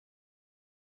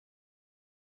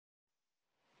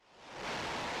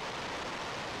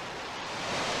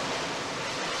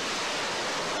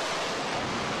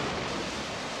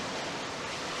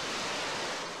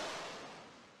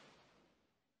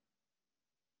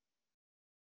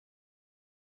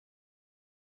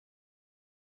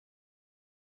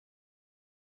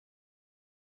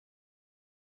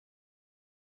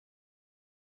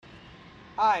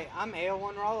Hi, I'm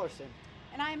AO1 Rollerson.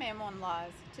 And I'm AM1 Laws.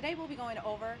 Today we'll be going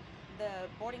over the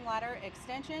boarding ladder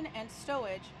extension and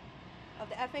stowage of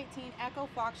the F-18 Echo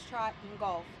Foxtrot and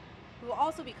Golf. We will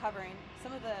also be covering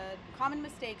some of the common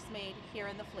mistakes made here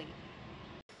in the fleet.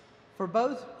 For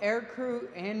both aircrew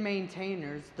and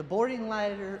maintainers, the boarding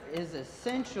ladder is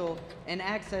essential in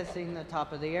accessing the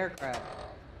top of the aircraft.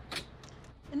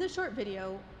 In this short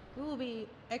video, we will be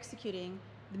executing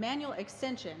the manual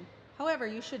extension. However,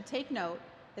 you should take note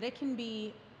that it can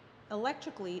be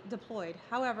electrically deployed.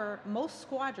 However, most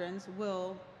squadrons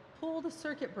will pull the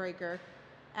circuit breaker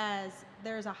as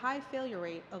there is a high failure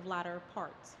rate of ladder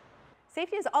parts.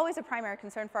 Safety is always a primary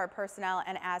concern for our personnel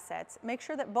and assets. Make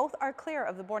sure that both are clear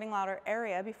of the boarding ladder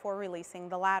area before releasing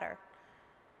the ladder.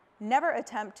 Never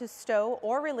attempt to stow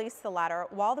or release the ladder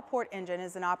while the port engine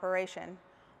is in operation.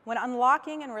 When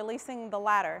unlocking and releasing the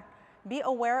ladder, be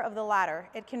aware of the ladder.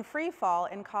 It can free fall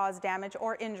and cause damage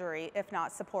or injury if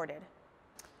not supported.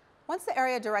 Once the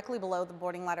area directly below the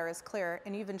boarding ladder is clear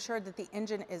and you've ensured that the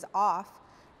engine is off,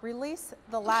 release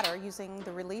the ladder using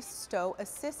the Release Stow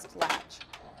Assist latch.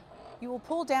 You will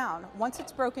pull down. Once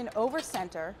it's broken over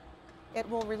center, it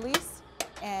will release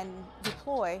and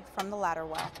deploy from the ladder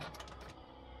well.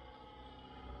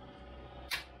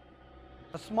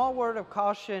 A small word of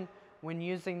caution when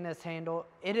using this handle: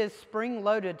 it is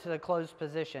spring-loaded to the closed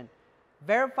position.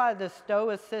 Verify the Stow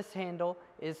Assist handle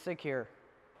is secure.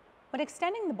 When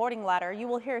extending the boarding ladder, you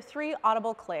will hear 3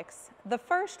 audible clicks. The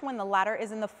first when the ladder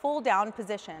is in the full down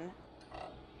position.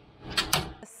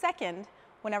 The second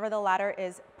whenever the ladder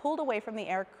is pulled away from the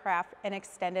aircraft and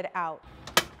extended out.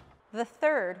 The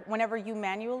third whenever you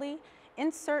manually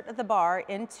insert the bar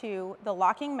into the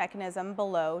locking mechanism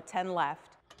below 10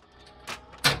 left.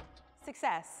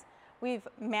 Success! We've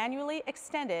manually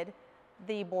extended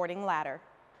the boarding ladder.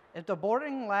 If the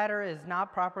boarding ladder is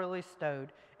not properly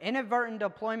stowed, inadvertent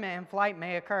deployment in flight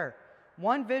may occur.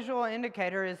 One visual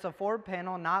indicator is the forward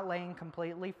panel not laying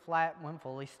completely flat when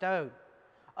fully stowed.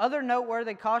 Other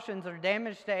noteworthy cautions are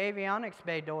damage to avionics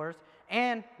bay doors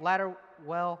and ladder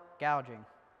well gouging.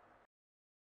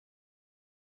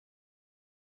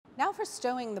 Now for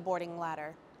stowing the boarding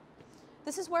ladder.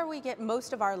 This is where we get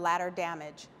most of our ladder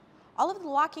damage. All of the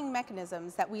locking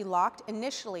mechanisms that we locked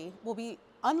initially will be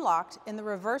unlocked in the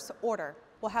reverse order.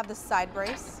 We'll have the side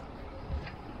brace,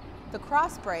 the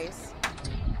cross brace,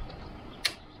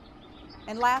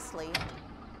 and lastly,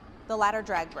 the ladder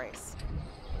drag brace.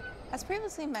 As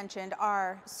previously mentioned,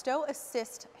 our Stow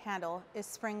Assist handle is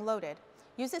spring-loaded.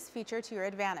 Use this feature to your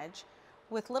advantage.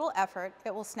 With little effort,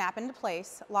 it will snap into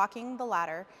place, locking the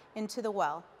ladder into the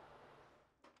well.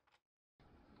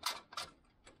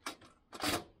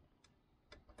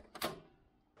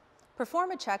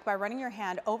 Perform a check by running your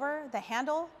hand over the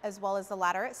handle as well as the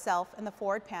ladder itself and the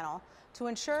forward panel to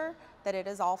ensure that it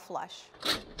is all flush.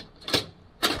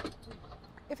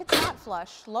 If it's not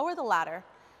flush, lower the ladder,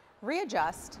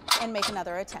 readjust, and make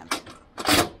another attempt.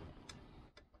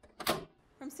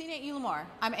 From CNATT,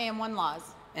 I'm AM1 Laws.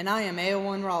 And I am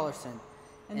AO1 Rollerson.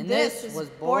 And this was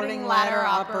Boarding Ladder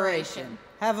Operation.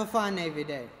 Have a fine Navy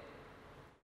Day.